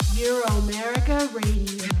Euromerica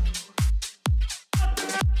Radio.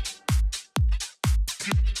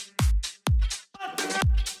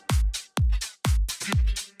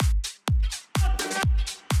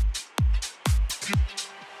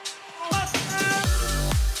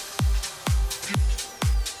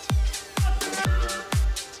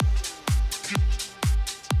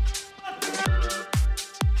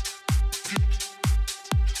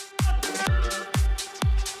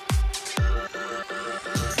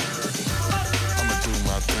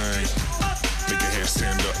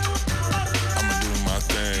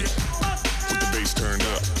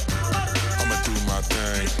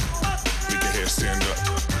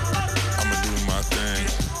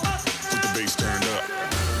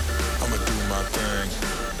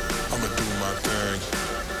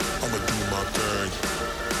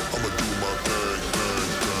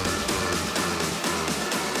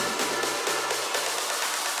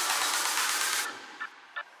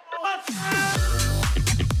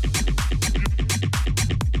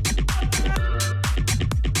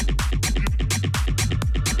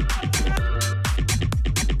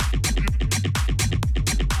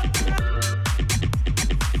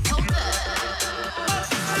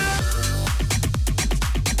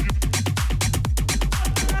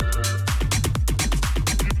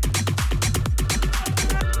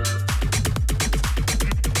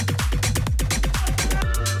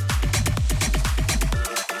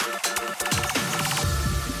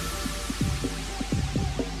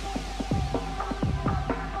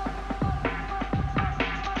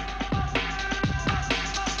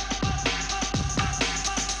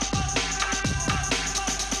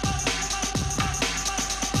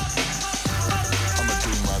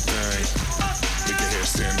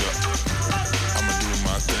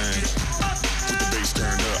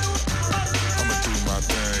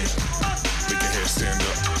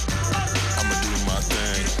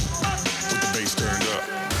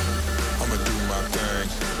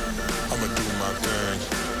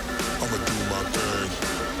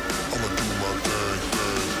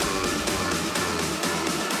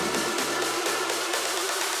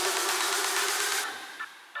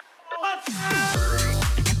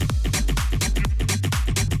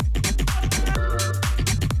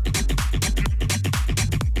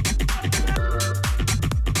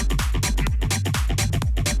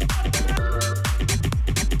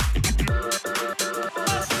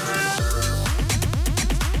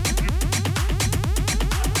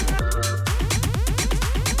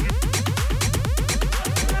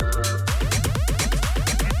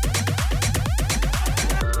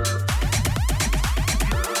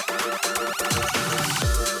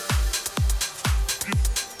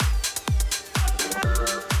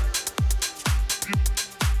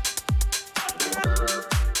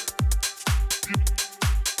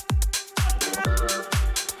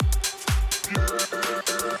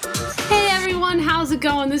 How's it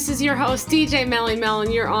going? This is your host, DJ Melly Mel,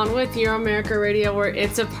 and you're on with Euromerica Radio, where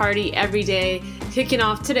it's a party every day. Kicking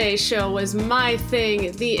off today's show was My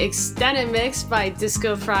Thing, the extended mix by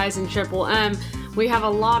Disco Fries and Triple M. We have a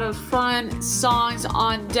lot of fun songs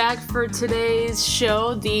on deck for today's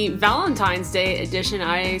show, the Valentine's Day edition,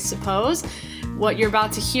 I suppose. What you're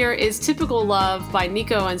about to hear is Typical Love by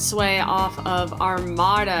Nico and Sway off of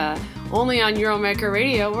Armada, only on Euromerica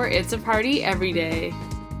Radio, where it's a party every day.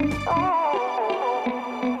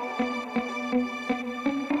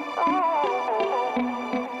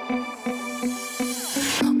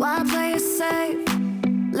 Why play it safe?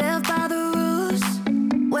 Live by the rules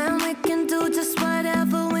when we can do just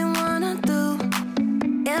whatever we wanna do.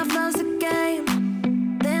 If love's a game,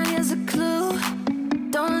 then here's a clue.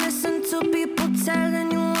 Don't listen to people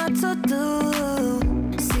telling you what to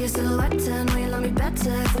do. See a silhouette and know you love me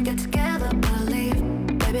better if we get together, believe.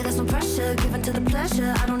 Baby, there's no pressure, given to the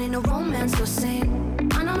pleasure. I don't need no romance or scene.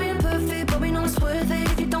 I know we ain't perfect, but we know it's worth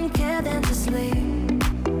it. If you don't care, then just leave.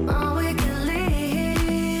 Oh, we can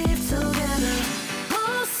leave together.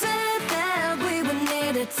 Who said that we would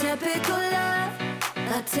need a typical love?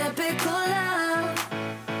 A typical love.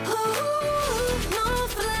 Ooh, no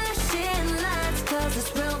flashing lights, 'cause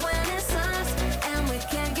it's real when it's us, and we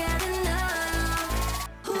can't get enough.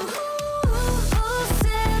 Who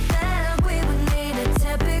said that we would need a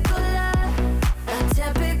typical love? A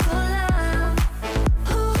typical love.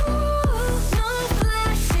 Ooh, no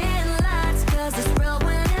flashing lights, 'cause it's real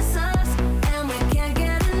when it's us, and we can't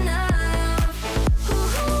get enough.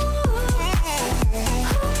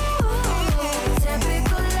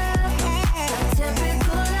 Typical love, a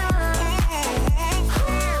typical love.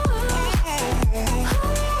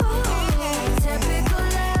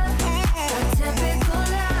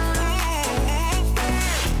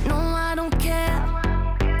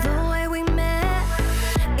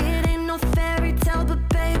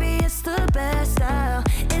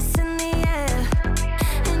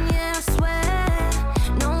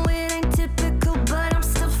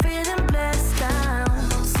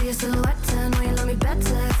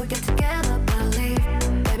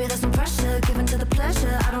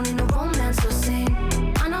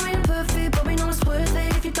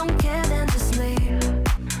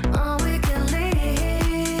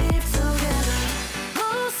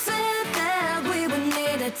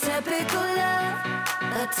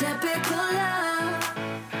 typical love.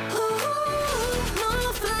 Ooh, no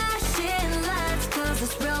flashing lights, 'cause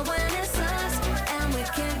it's real when it's us, and we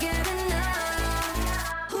can't get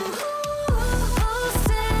enough. Ooh,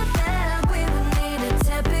 said that we would need a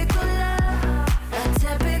typical love, a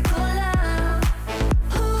typical love.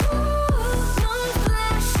 Ooh, no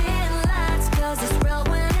flashing lights, 'cause it's real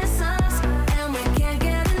when it's us, and we can't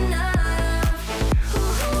get enough.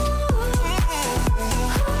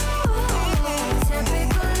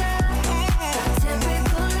 Typical love,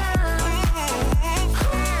 typical love.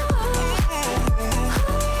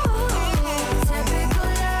 Typical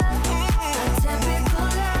love, typical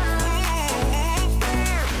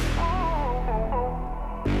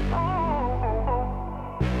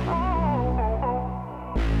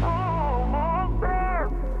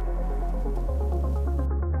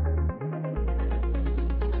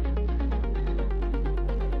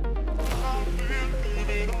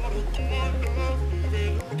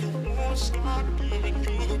Stop giving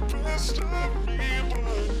you the best of me,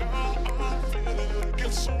 but now I'm feeling like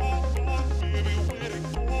it's all gone. Baby, waiting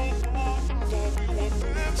for more. I thought we were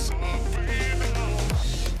meant to be now.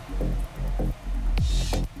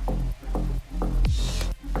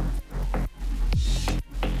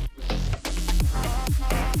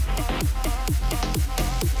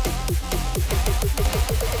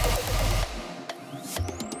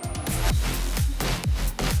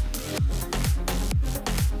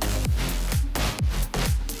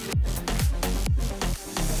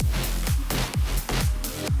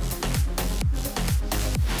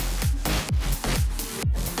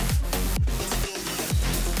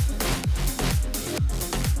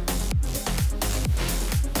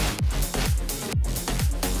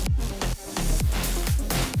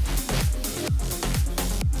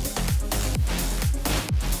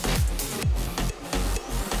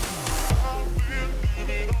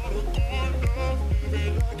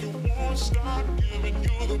 Stop giving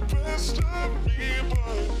you the best of me,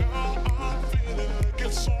 but now I'm feeling like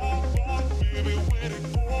it's all gone. Baby, waiting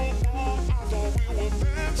for more. I thought we were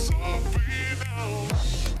meant to be now.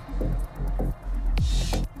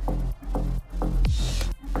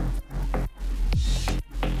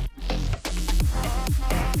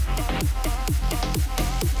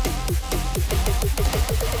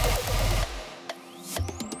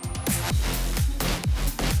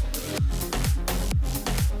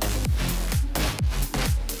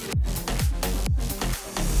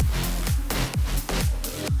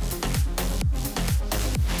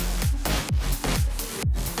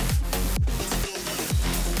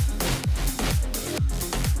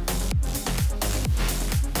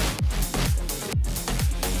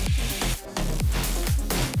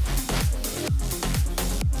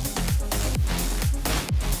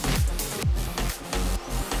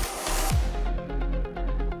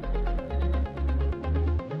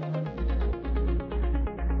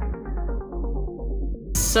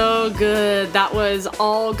 So good. That was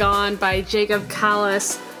All Gone by Jacob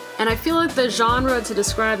Callis. And I feel like the genre to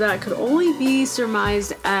describe that could only be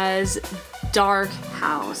surmised as dark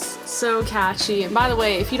house. So catchy. And by the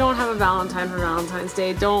way, if you don't have a Valentine for Valentine's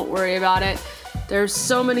Day, don't worry about it. There's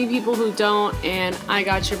so many people who don't, and I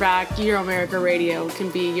got your back. Euro America Radio can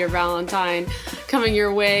be your Valentine. Coming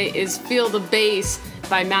your way is Feel the Bass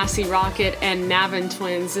by Massey Rocket and Navin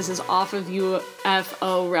Twins. This is off of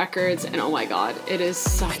UFO Records, and oh my god, it is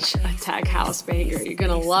such a tech house banger. You're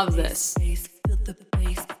gonna love this.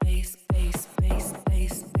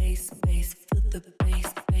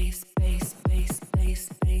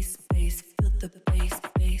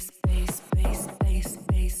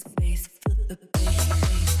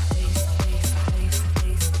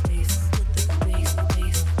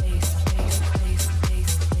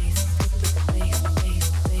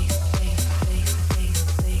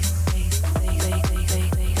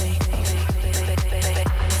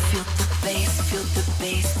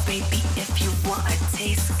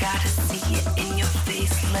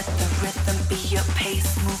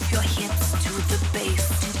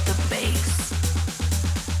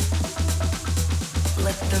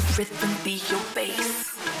 Rhythm be your bass.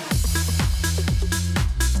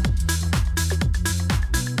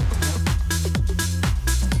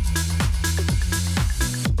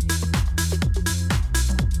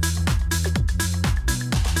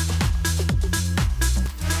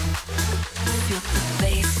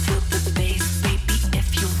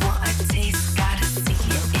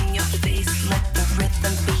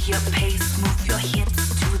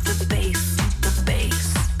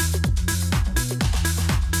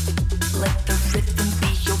 Let the rhythm be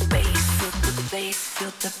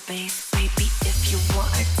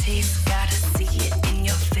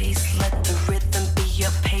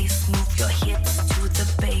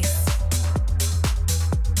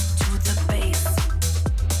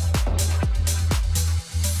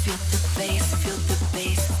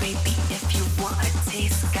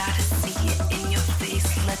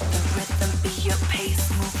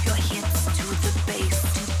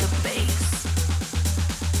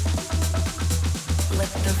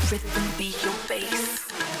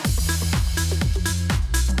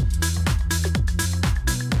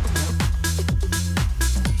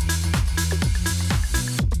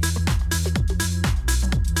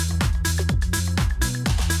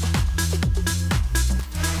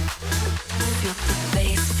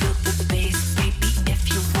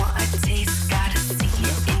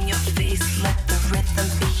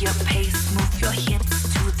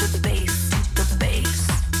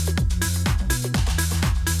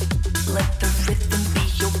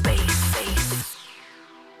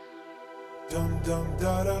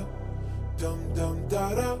da da, dum dum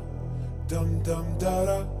da da, dum dum da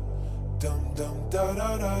da, dum dum da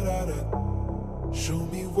da da da da. Show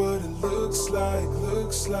me what it looks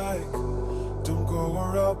like. Don't go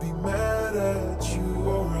or I'll be mad at you,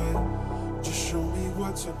 alright. Just show me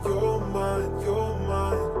what's on your mind.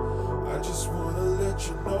 I just wanna let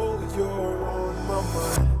you know you're on my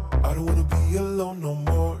mind. I don't wanna be alone no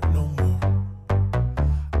more.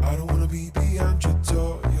 I don't wanna be behind your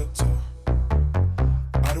door.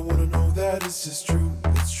 I don't wanna know that it's just true.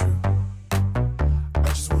 I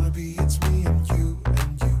just wanna be, it's me and you.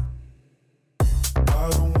 I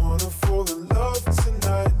don't wanna fall in love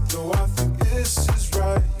tonight, though I think this is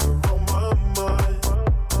right. You're on my mind.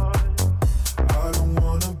 I don't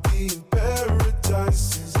wanna be in paradise,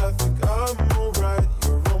 since I think I'm alright.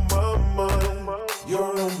 You're on my mind. You're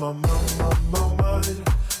on my mind.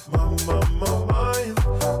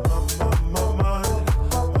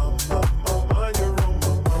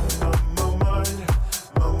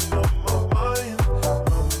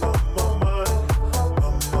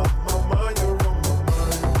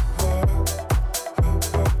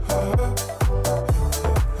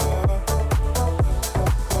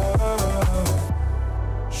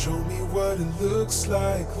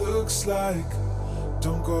 Looks like.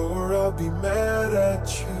 Don't go or I'll be mad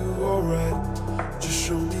at you, alright. Just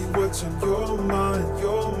show me what's on your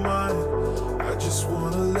mind. I just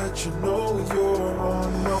wanna let you know you're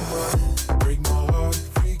on my mind. Break my heart,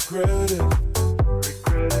 regret it.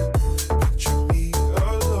 Picture me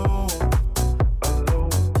alone.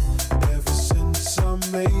 Ever since I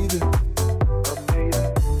made it.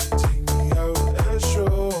 Take me out and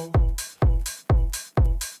show.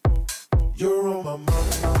 You're on my mind.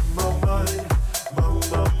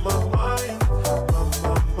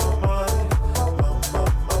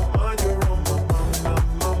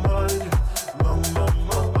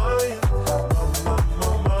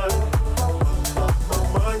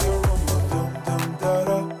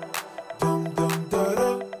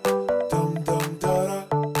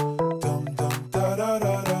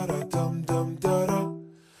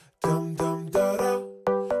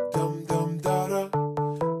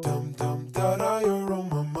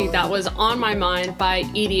 That was On My Mind by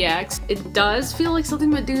EDX. It does feel like something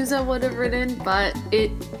Medusa would have written, but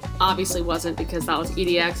it obviously wasn't, because that was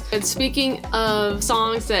EDX. And speaking of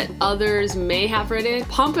songs that others may have written,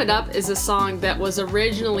 Pump It Up is a song that was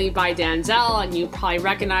originally by Denzel, and you probably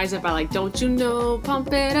recognize it by like, don't you know,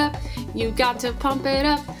 pump it up, you got to pump it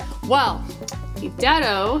up. Well,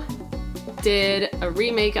 Dedo did a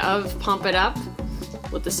remake of Pump It Up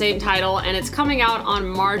with the same title, and it's coming out on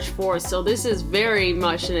March 4th, so this is very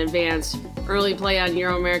much an advanced early play on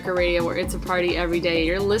Euro America Radio, where it's a party every day.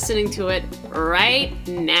 You're listening to it right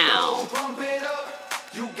now. Pump it up,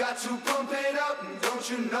 you got to pump it up, don't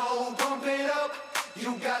you know, pump it up,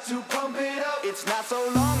 you got to pump it up. It's not so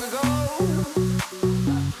long ago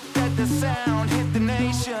that the sound hit the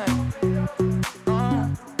nation.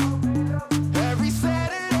 Every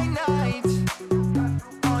Saturday night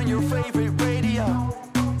on your favorite radio.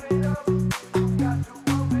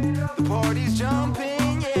 The party's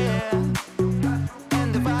jumping, yeah,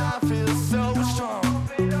 and the vibe feels so strong.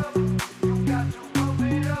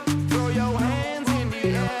 Throw your hands in the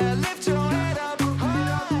air, lift your head up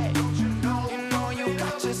high. You know you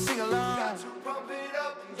got to sing along.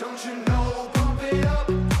 Don't you know?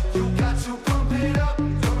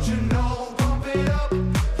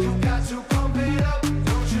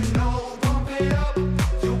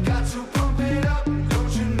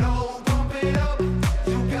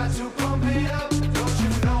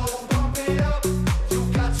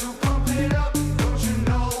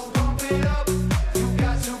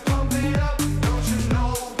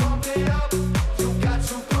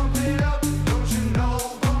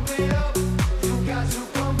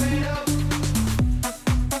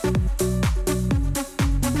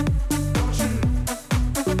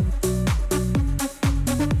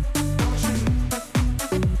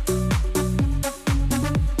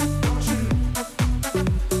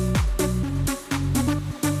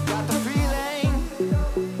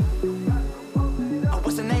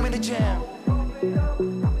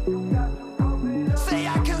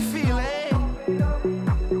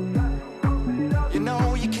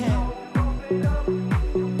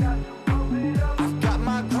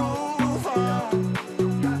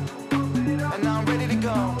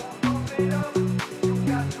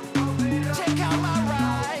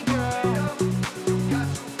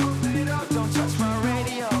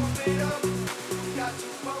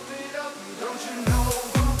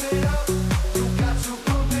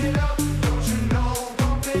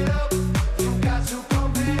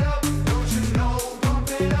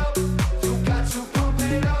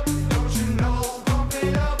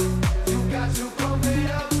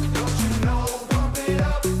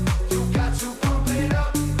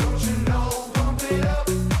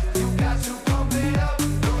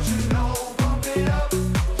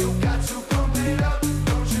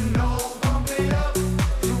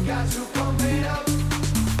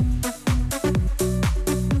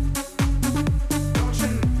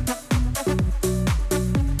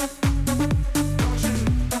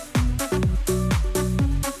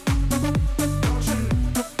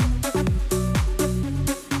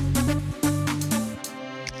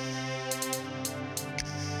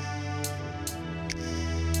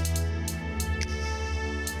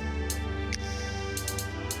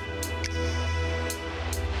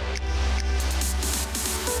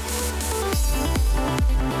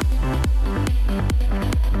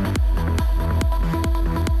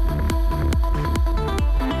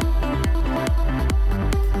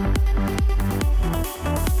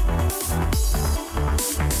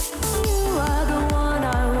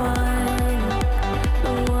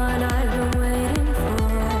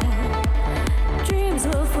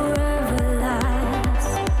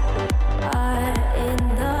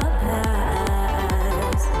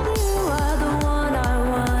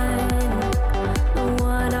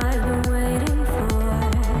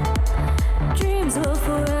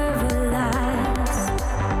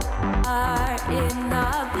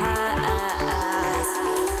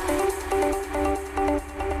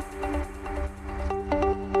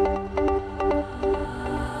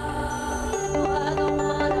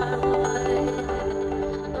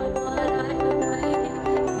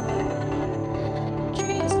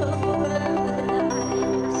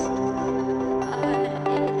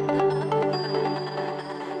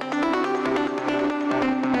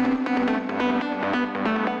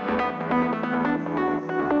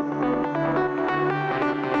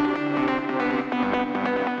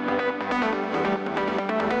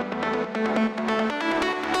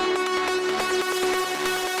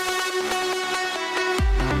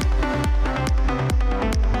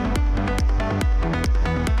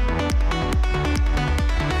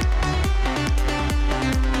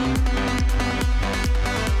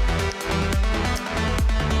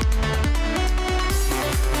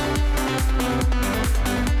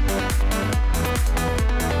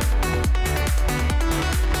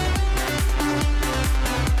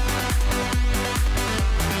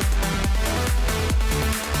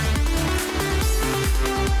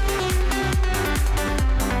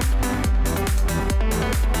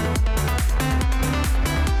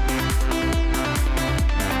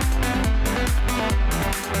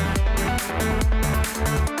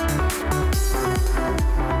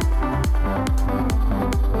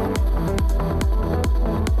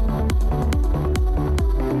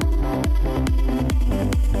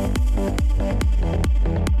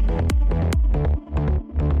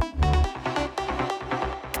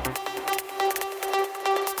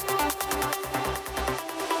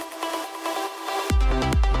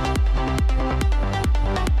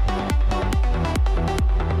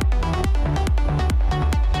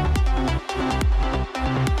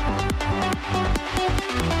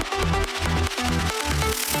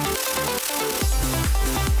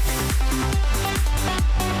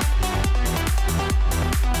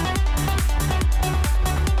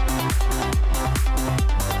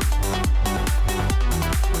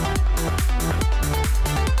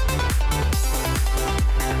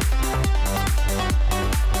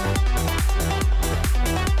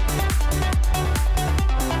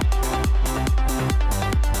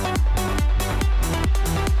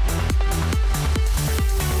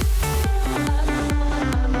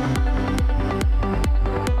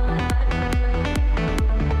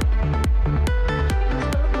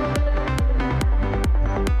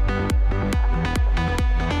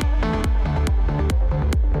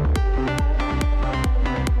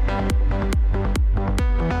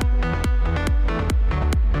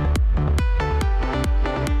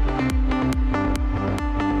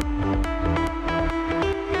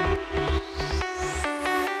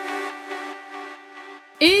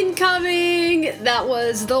 Incoming! That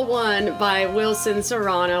was The One by Wilson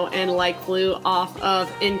Serrano and Like Blue off of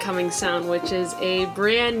Incoming Sound, which is a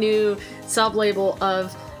brand new sub-label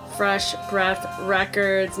of Fresh Breath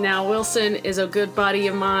Records. Now, Wilson is a good buddy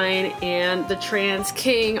of mine and the trans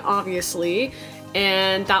king, obviously,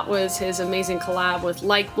 and that was his amazing collab with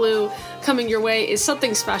Like Blue. Coming your way is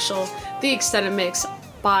Something Special, the extended mix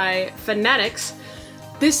by Phonetics.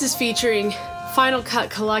 This is featuring Final Cut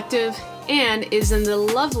Collective and is in the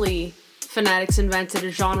lovely Phonetics invented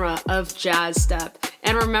genre of jazz step.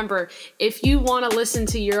 And remember, if you want to listen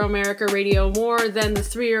to Euro America Radio more than the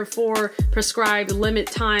 3 or 4 prescribed limit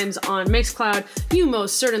times on Mixcloud, you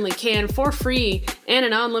most certainly can for free and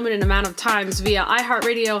an unlimited amount of times via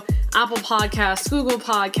iHeartRadio, Apple Podcasts, Google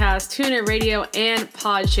Podcasts, TuneIn Radio, and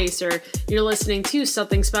Podchaser. You're listening to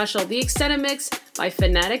Something Special, the extended mix by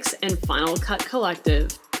Phonetics and Final Cut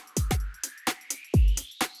Collective.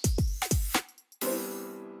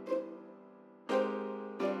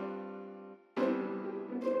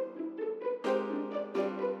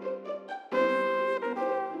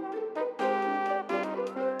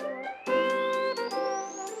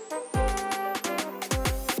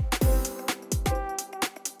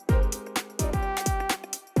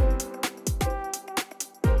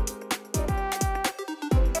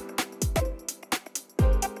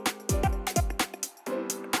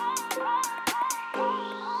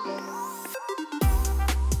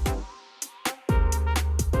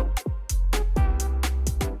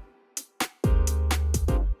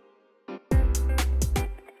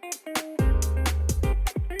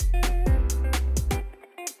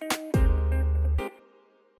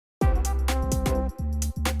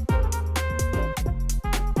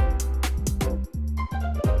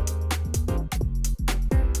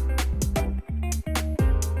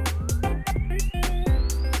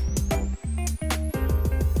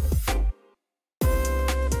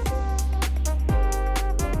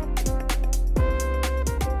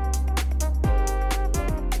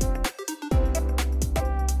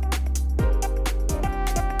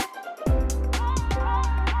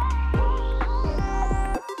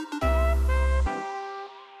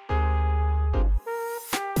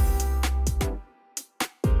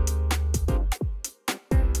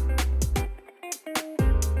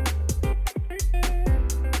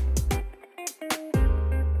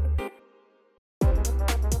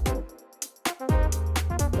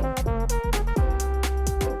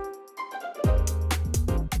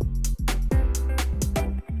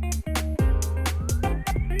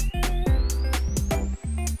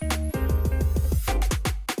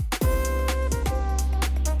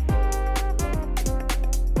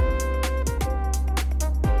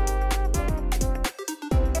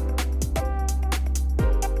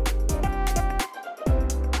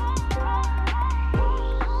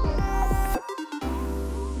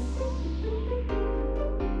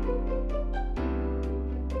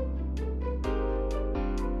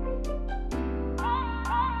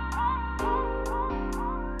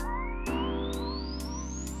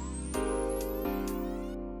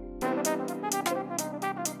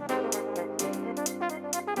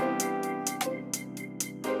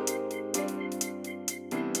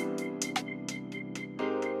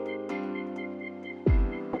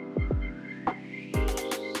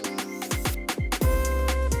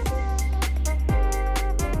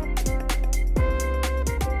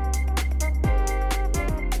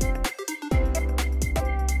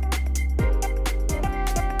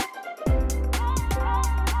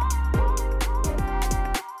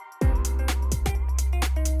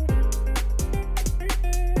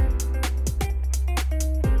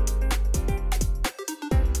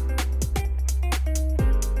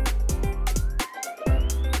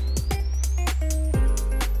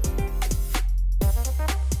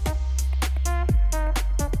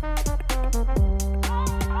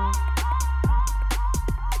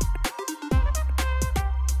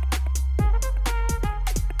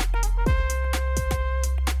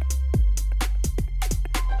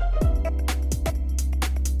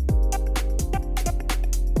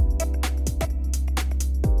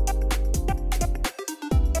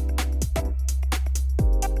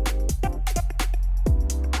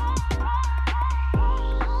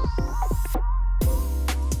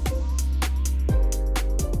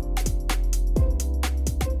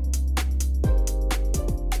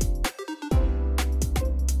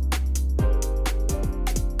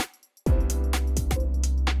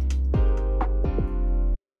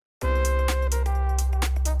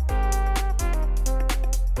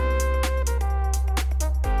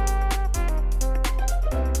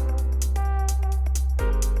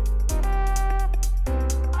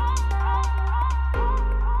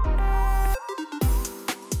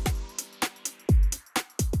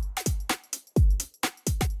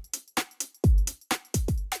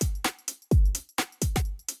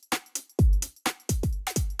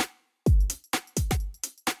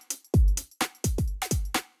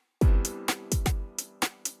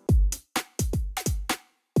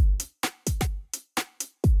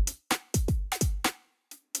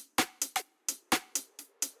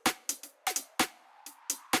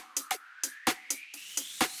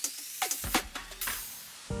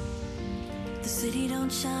 city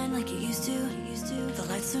don't shine like it used to. The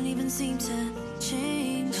lights don't even seem to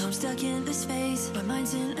change. Now I'm stuck in this phase. My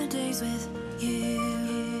mind's in a daze with you.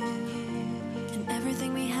 And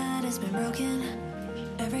everything we had has been broken.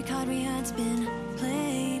 Every card we had's been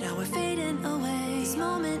played. Now we're fading away. This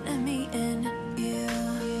moment of me and you.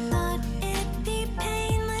 Thought it'd be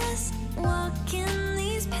painless walking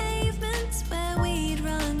these pavements where we'd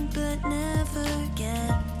run but never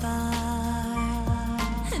get far.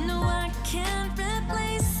 And no, I can't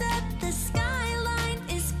replace it. The skyline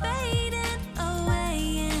is fading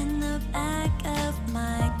away in the back of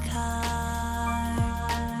my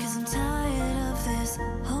car. 'Cause I'm tired of this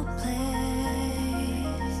whole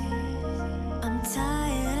place. I'm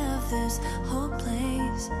tired of this whole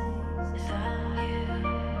place.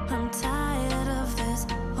 I'm tired of this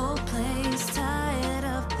whole place. Tired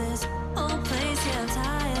of this whole place. Yeah, I'm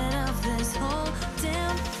tired of this whole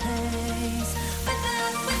damn place.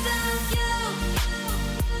 Without you.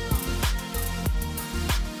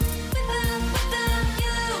 Without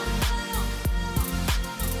you.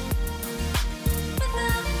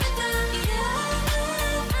 Without you.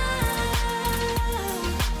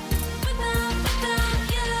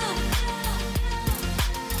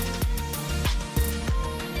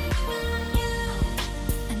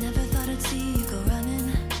 I never thought I'd see you go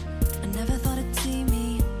running. I never thought I'd see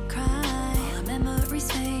me cry. All our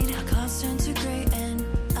memories fade, our clouds turn to gray and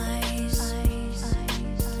ice.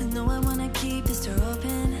 And though I wanna keep this door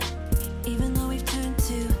open, even though we've turned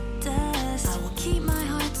to dust, I will keep my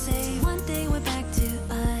heart safe. One day we're back to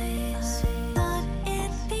us. Thought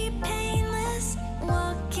it'd be painless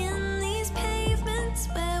walking these pavements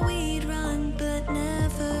where we'd run but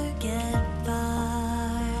never get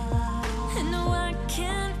far. And no, I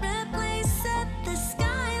can't replace it. The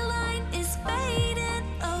skyline is fading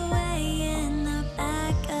away in the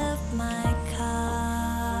back of my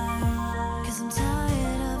car. 'Cause I'm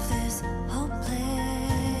tired of this whole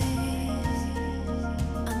place.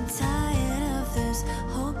 I'm tired of this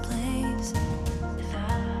whole place.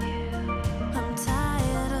 I'm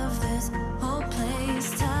tired of this whole place.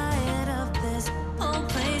 Tired of this whole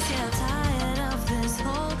place. Yeah, I'm tired of this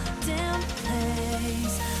whole damn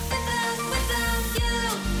place. Without you.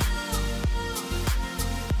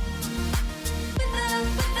 Without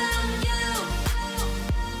you.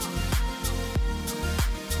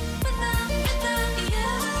 Without you.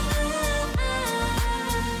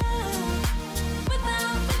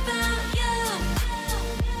 Without you.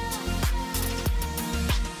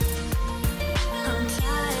 I'm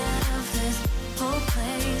tired of this whole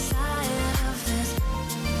place. Tired of this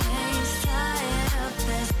place. Tired of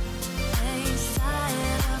this place.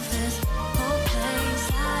 Tired of this whole place.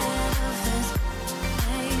 Tired of this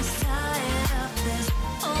place. Tired of this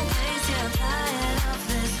whole place. Yeah, I'm tired of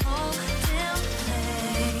this whole damn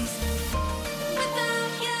place.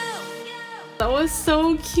 Without you. That was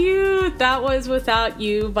so cute. That was Without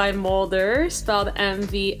You by Mulder, spelled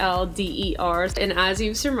MVLDER. And as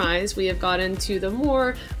you've surmised, we have gotten to the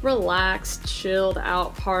more relaxed, chilled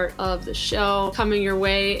out part of the show. Coming your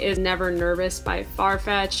way is Never Nervous by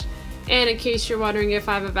Farfetch. And in case you're wondering if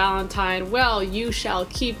I have a Valentine, well, you shall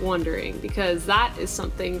keep wondering, because that is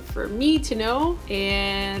something for me to know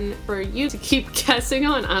and for you to keep guessing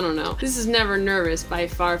on. I don't know. This is Never Nervous by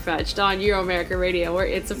Farfetched on Euro America Radio, where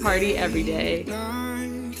it's a party every day.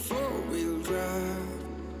 Night, four-wheel drive.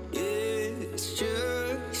 It's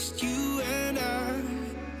just you and I.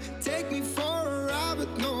 Take me for a ride,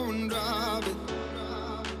 but no one driving.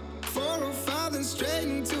 405 and straight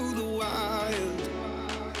into the wild.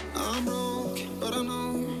 I'm broke, but I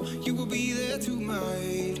know you will be there to my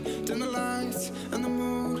aid. Turn the lights and the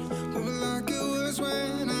mood, moving like it was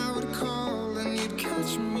when I would call and you'd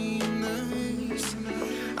catch me in the haze.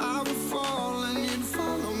 I would fall and you'd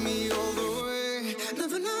follow me all the way.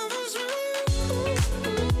 Never nervous with you.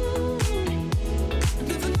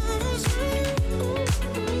 Never nervous with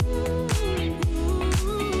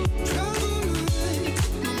you.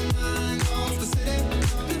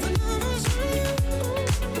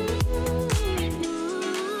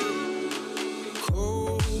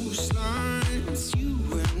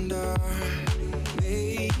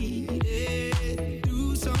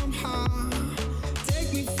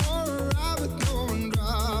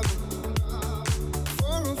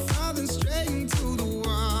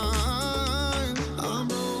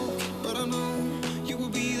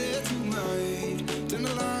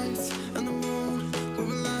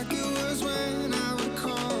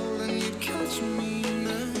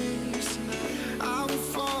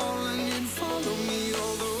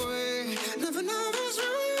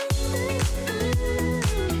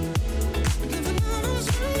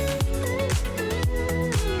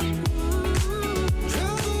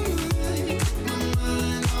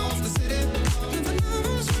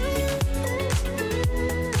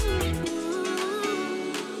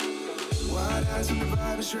 lies when the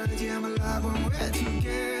vibe is right, yeah, I'm alive when we're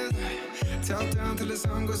together. Top down till the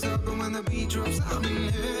sun goes up, and when the beat drops, I'm in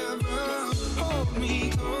heaven. Hold me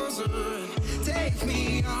closer, take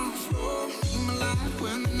me off road. In my life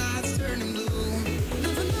when the night's turning blue.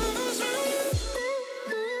 Never knows you.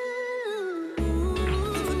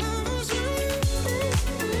 Never knows you.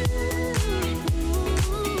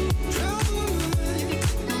 Travel away,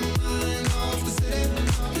 my mind off the city.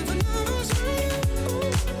 Never knows you.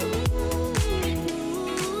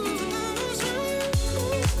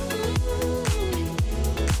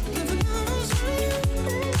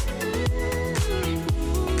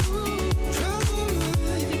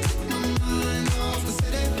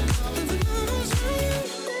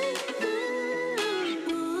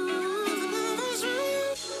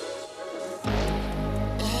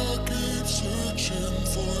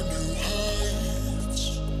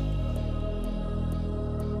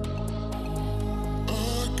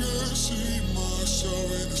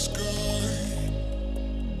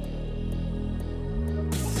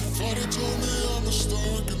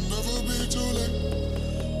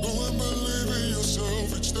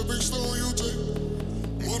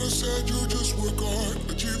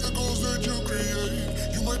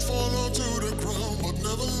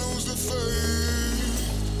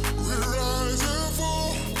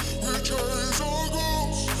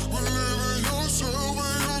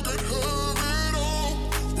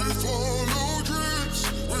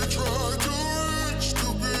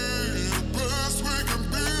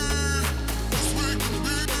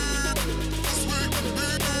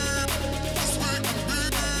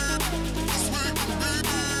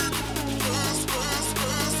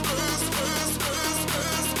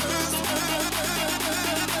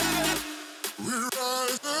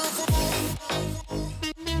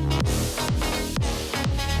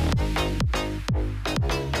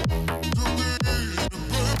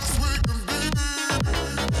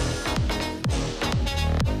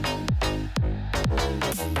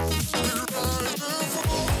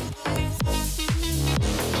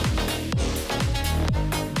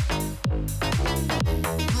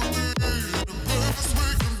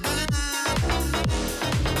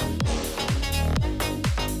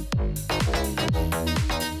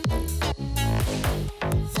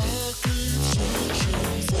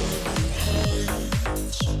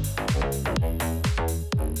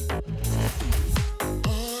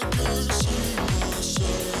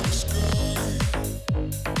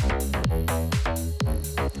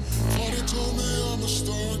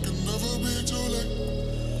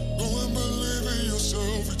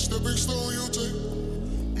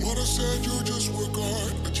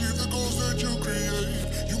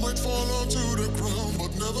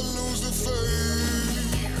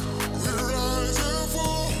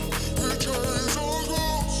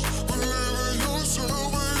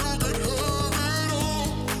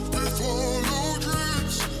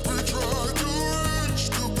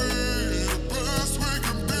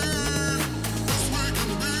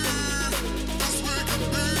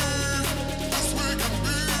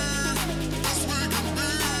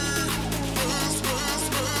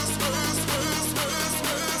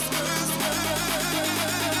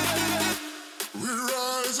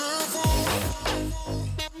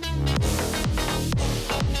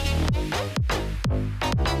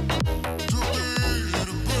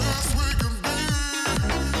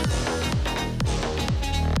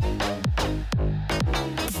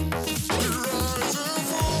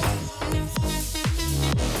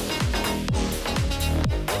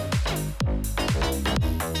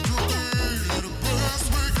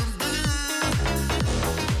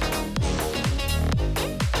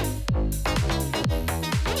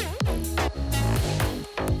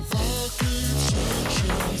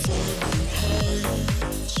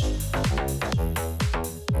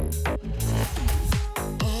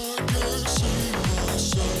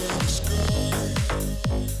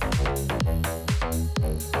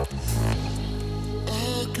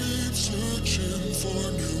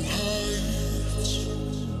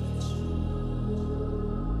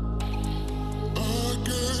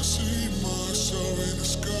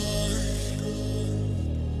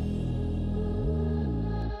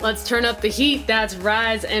 Let's turn up the heat. That's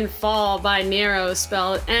Rise and Fall by Nero,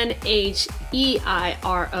 spelled N-H-E-I-R-O.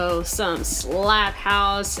 Some slap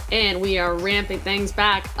house, and we are ramping things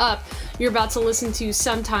back up. You're about to listen to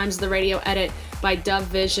Sometimes the Radio Edit by Dub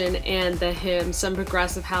Vision and The Hymn, some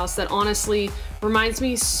progressive house that honestly reminds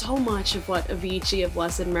me so much of what Avicii of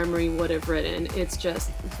Blessed Memory would have written. It's just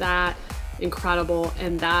that incredible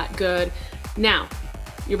and that good. Now,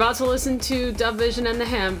 You're about to listen to Dub Vision and the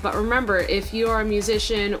Hymn, but remember, if you are a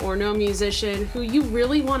musician or no musician who you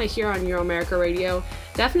really want to hear on Euro America Radio,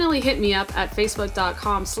 definitely hit me up at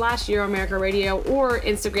facebook.com/Euro America Radio or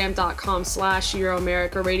instagram.com/Euro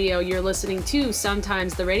America Radio. You're listening to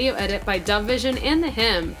Sometimes the Radio Edit by Dub Vision and the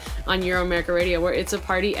Hymn on Euro America Radio, where it's a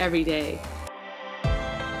party every day.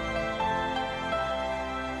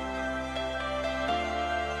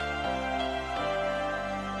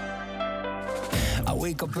 I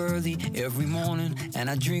wake up early every morning and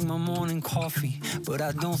I drink my morning coffee, but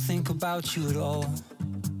I don't think about you at all.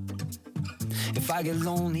 If I get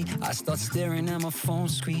lonely, I start staring at my phone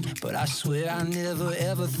screen, but I swear I never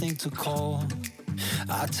ever think to call.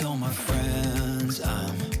 I tell my friends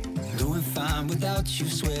I'm doing fine without you,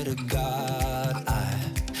 swear to God I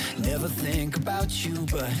never think about you,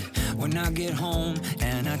 but when I get home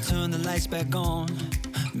and I turn the lights back on,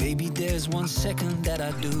 maybe there's 1 second that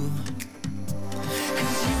I do.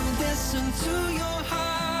 'Cause you listen to your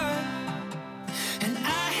heart, and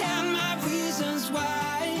I have my reasons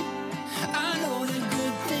why. I know that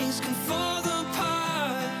good things can fall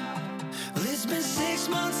apart. Well, it's been 6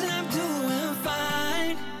 months and I'm doing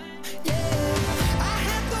fine. Yeah, I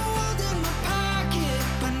had the world in my pocket,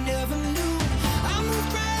 but never knew I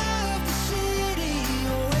moved right out of the city,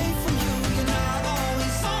 away from you. You're not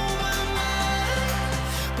always on my mind,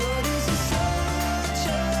 but is it such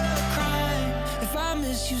a crime if I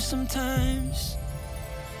miss you sometimes?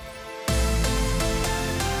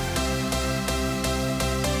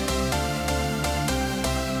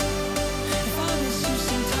 If I miss you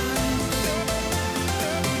sometimes,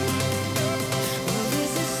 well,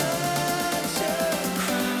 is it such a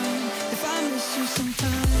crime if I miss you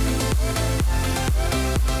sometimes?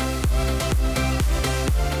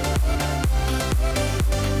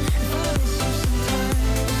 If I miss you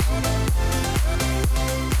sometimes,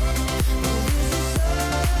 well, is it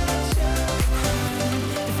such a crime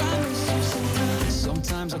if I miss you sometimes?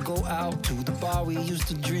 Sometimes I go out to the bar we used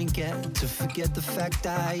to drink at, to forget the fact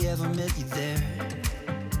I ever met you there.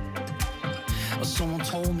 Or someone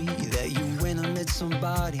told me that you went and met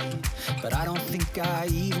somebody, but I don't think I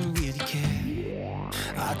even really care.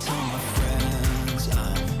 I tell my friends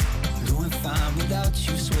I'm doing fine without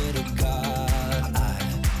you, swear to God I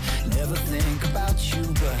never think about you,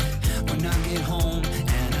 but when I get home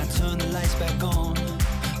and I turn the lights back on,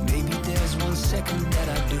 maybe there's 1 second that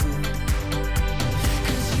I do.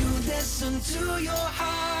 'Cause you listen to your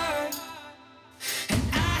heart, and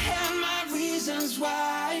I have my reasons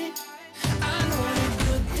why. I know that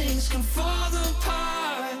good things can fall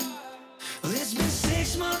apart. Well, it's been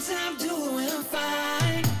 6 months and I'm doing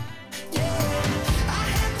fine. Yeah, I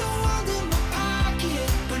had the world in my pocket,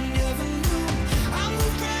 but never knew I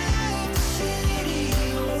moved right out of the city,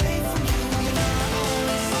 away from you. You're not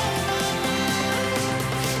always on my mind,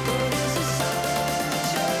 but is it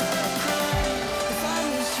such a crime if I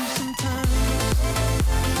miss you sometimes?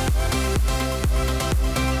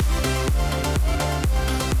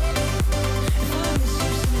 If I miss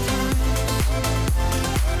you sometimes,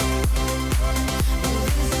 well,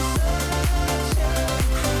 is it such a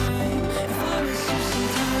crime if I miss you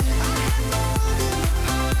sometimes? I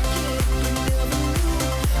had the world in my pocket, but never knew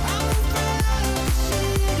I moved right out of the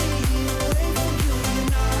city, away from you.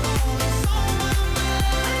 You're not always on my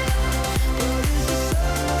mind, but is it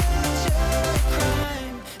such a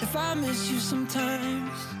crime if I miss you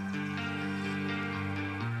sometimes?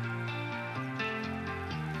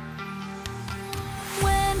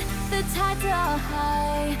 When the tides are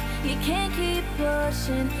high, you can't keep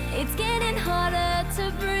pushing. It's getting harder to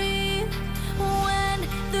breathe. When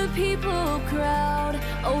the people crowd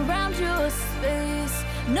around your space,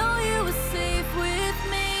 know you were safe with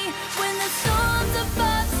me. When the storms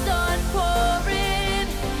above start pouring,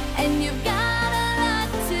 and you've got a lot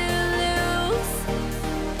to lose,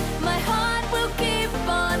 my heart will keep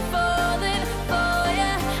on falling for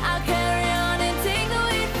you. I'll carry on and take the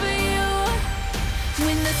weight for you.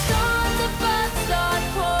 When the storms above start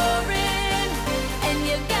pouring, and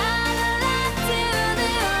you got a lot to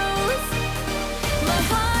lose, my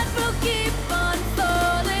heart will keep on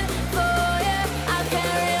falling for you. I'll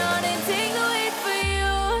carry on and take the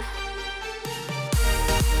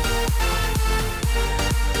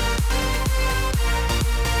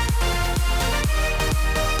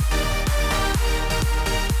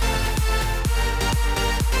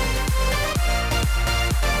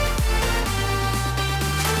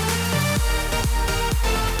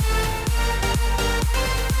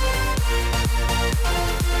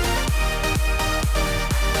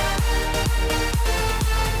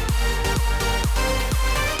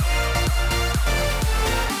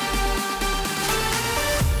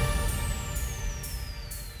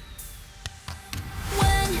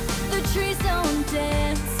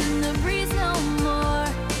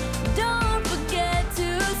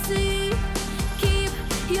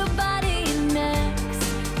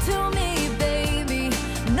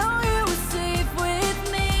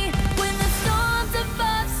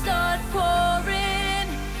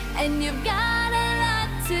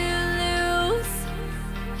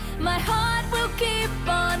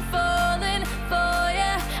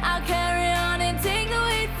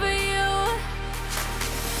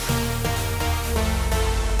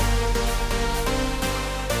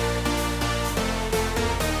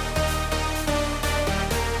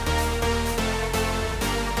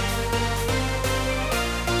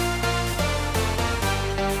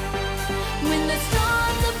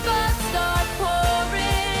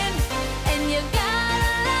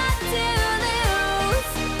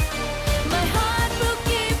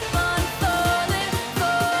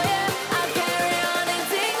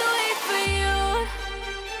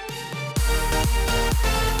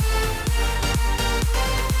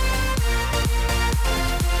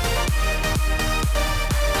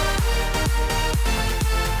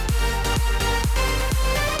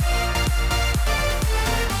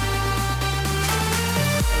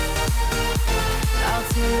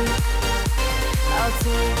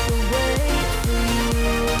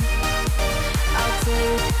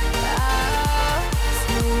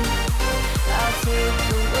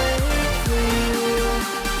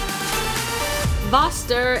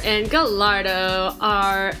Foster and Gallardo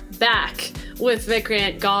are back with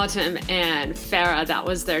Vikrant Gautam and Farah. That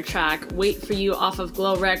was their track, Wait For You, off of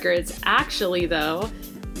Glow Records. Actually, though,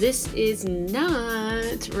 this is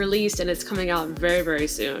not released and it's coming out very, very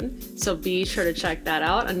soon. So be sure to check that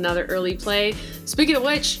out. Another early play. Speaking of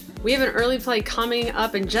which, we have an early play coming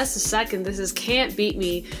up in just a second. This is Can't Beat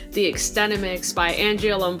Me, the extended mix by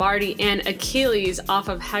Andrea Lombardi and Achilles off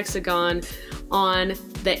of Hexagon on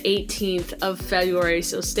the 18th of February.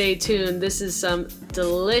 So stay tuned. This is some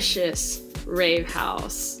delicious rave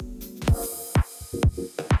house.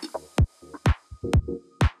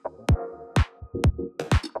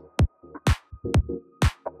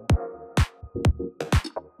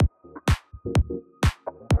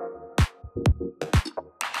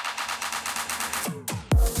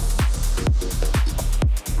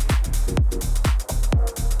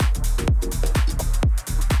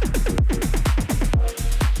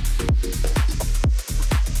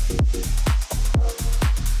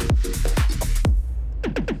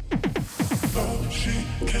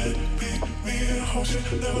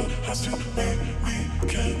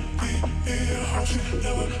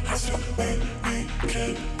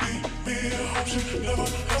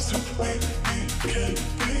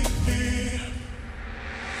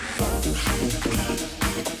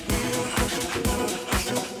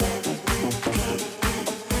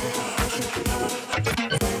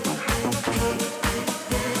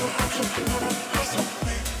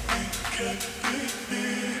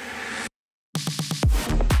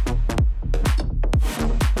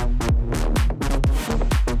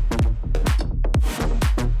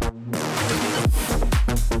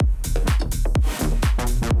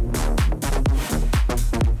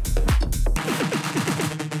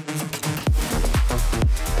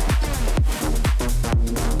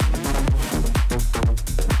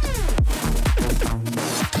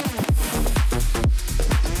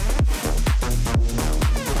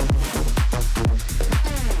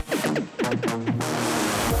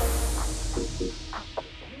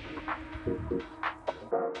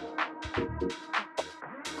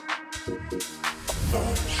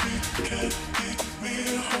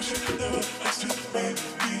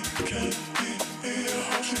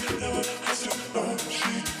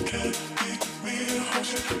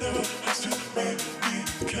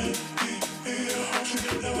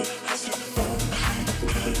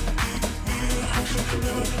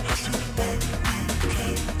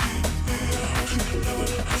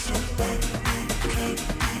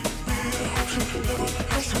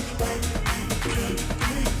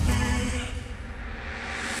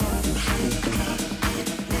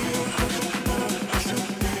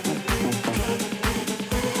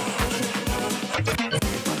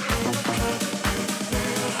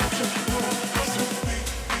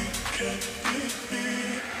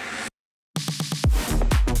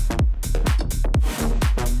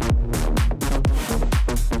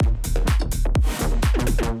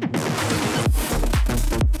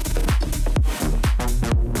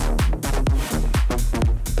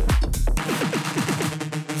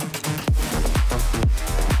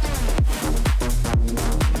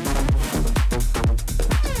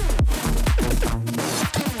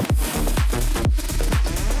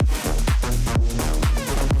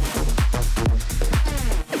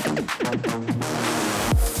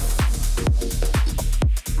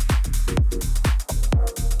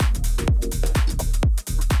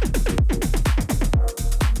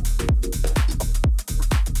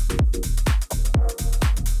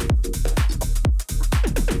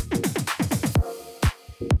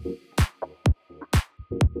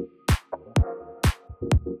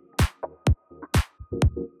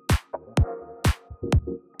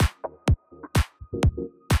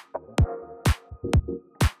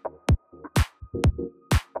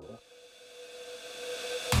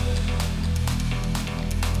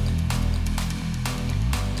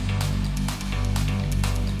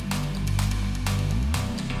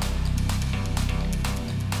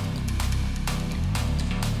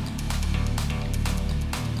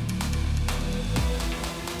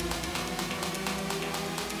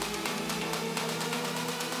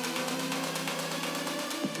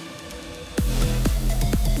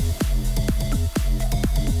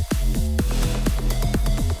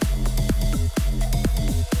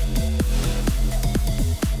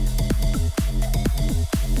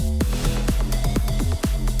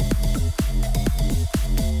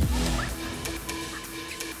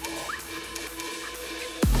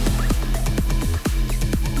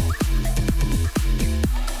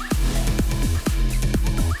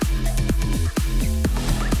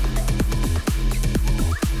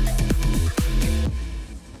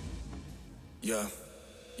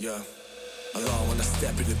 Yeah, alarm when I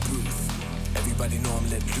step in the booth. Everybody know I'm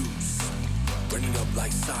let loose. Burn it up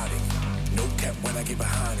like Sonic. No cap when I get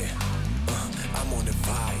behind it. I'm on the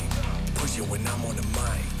vibe. Push it when I'm on the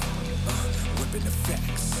mic. Whipping the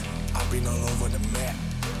facts. I've been all over the map.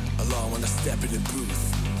 Along when I step in the booth.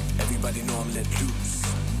 Everybody know I'm let loose.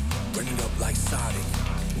 Burn it up like Sonic.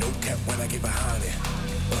 No cap when I get behind it.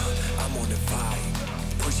 I'm on the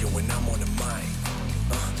vibe. Push it when I'm on the mic.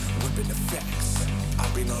 Whipping the facts. I've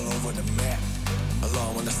been all over the map.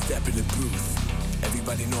 Along when I step in the booth.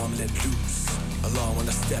 Everybody know I'm let loose. Along when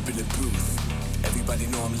I step in the booth. Everybody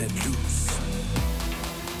know I'm let loose.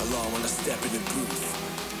 Along when I step in the booth.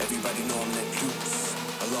 Everybody know I'm let loose.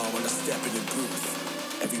 Along when I step in the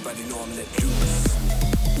booth. Everybody know I'm let loose.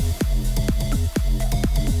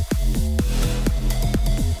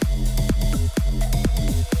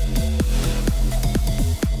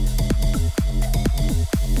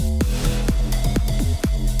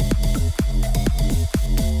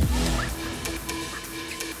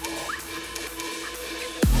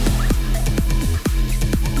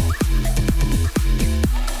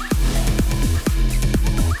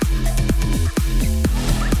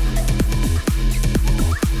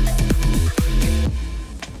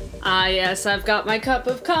 Yes, I've got my cup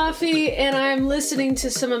of coffee and I'm listening to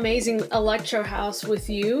some amazing electro house with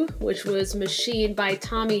you, which was Machine by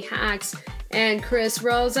Tommy Hacks and Chris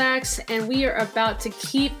Rosax, and we are about to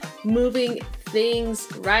keep moving things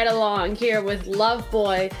right along here with Love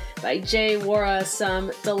Boy by Jay Wara,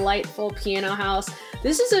 some delightful piano house.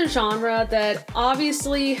 This is a genre that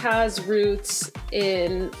obviously has roots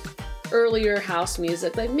in earlier house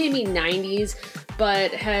music, like maybe 90s,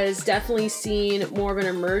 but has definitely seen more of an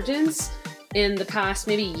emergence in the past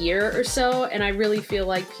maybe year or so, and I really feel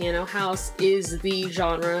like piano house is the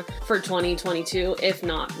genre for 2022, if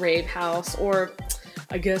not rave house, or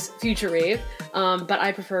I guess future rave, but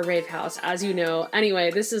I prefer rave house, as you know.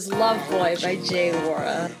 Anyway, this is Love Boy by Jay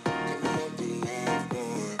Wara.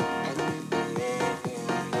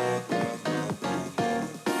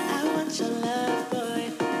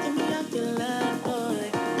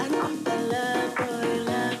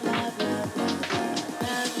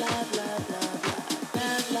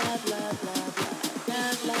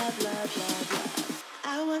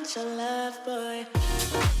 Your love, boy.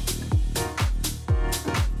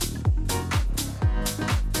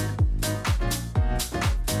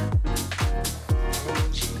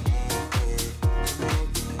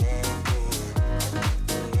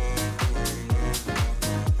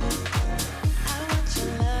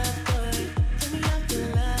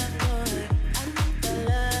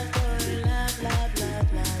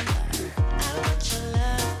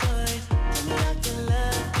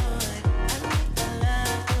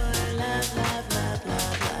 Love, love,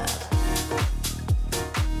 love, love.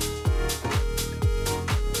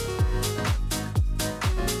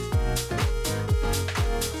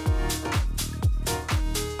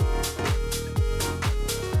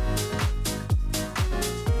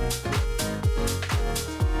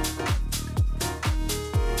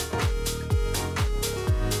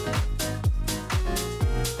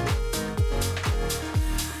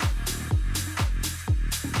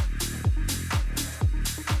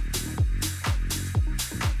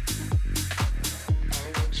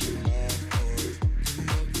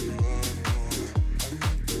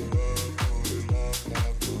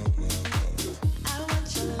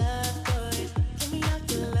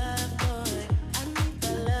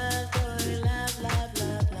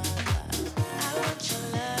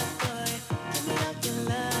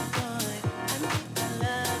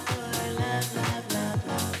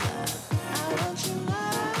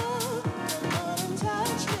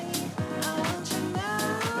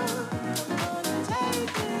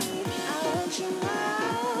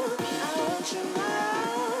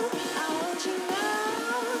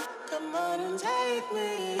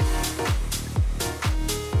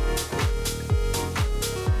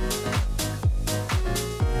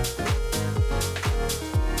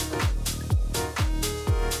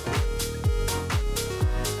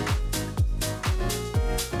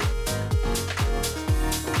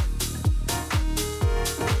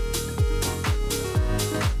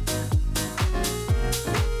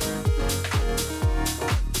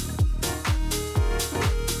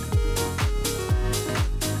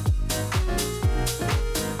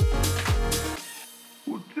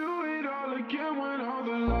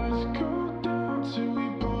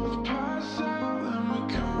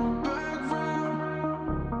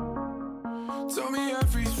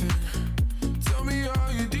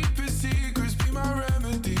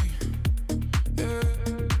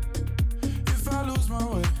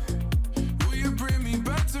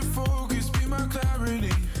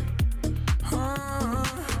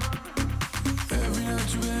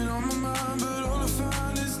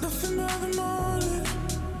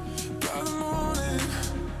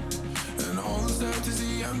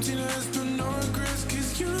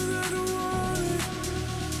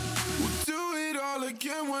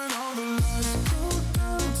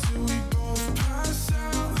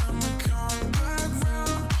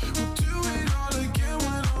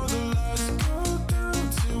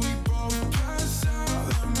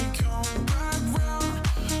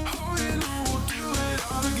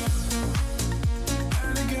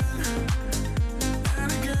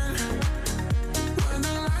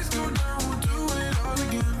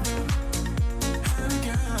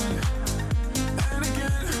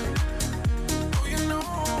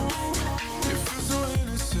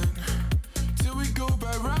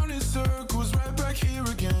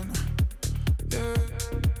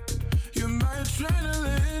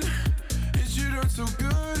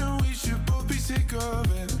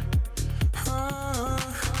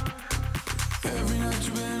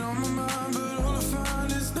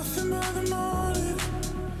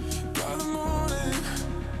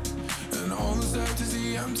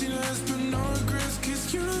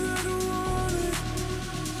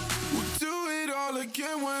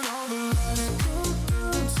 all the lights go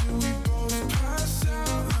down till we both pass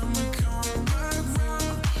out. Then we come back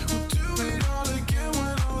round. We'll do it all again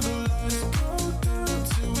when all the lights go down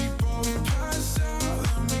till we both pass out.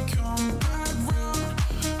 Then we come back round.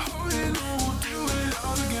 Oh, you know we'll do it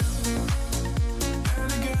all again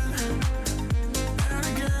and again and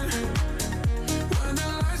again. When the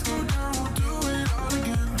lights go down, we'll do it all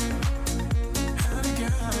again and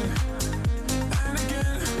again and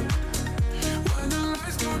again. When the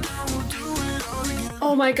lights go down, we'll do it all again.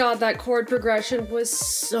 Oh my god, that chord progression was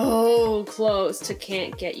so close to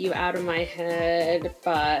Can't Get You Out of My Head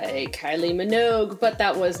by Kylie Minogue, but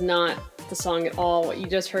that was not the song at all. What you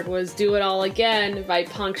just heard was Do It All Again by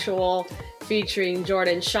Punctual featuring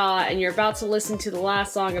Jordan Shaw, and you're about to listen to the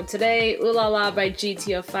last song of today, Ooh La La by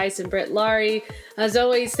GTO Feist and Britt Laurie. As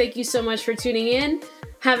always, thank you so much for tuning in.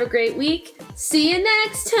 Have a great week. See you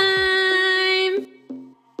next time!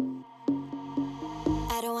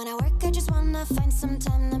 I don't wanna work, I just wanna find some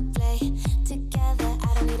time to play together.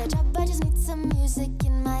 I don't need a job, I just need some music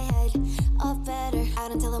in my head. All better.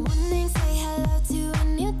 Out until the morning, say hello to a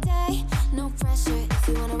new day. No pressure.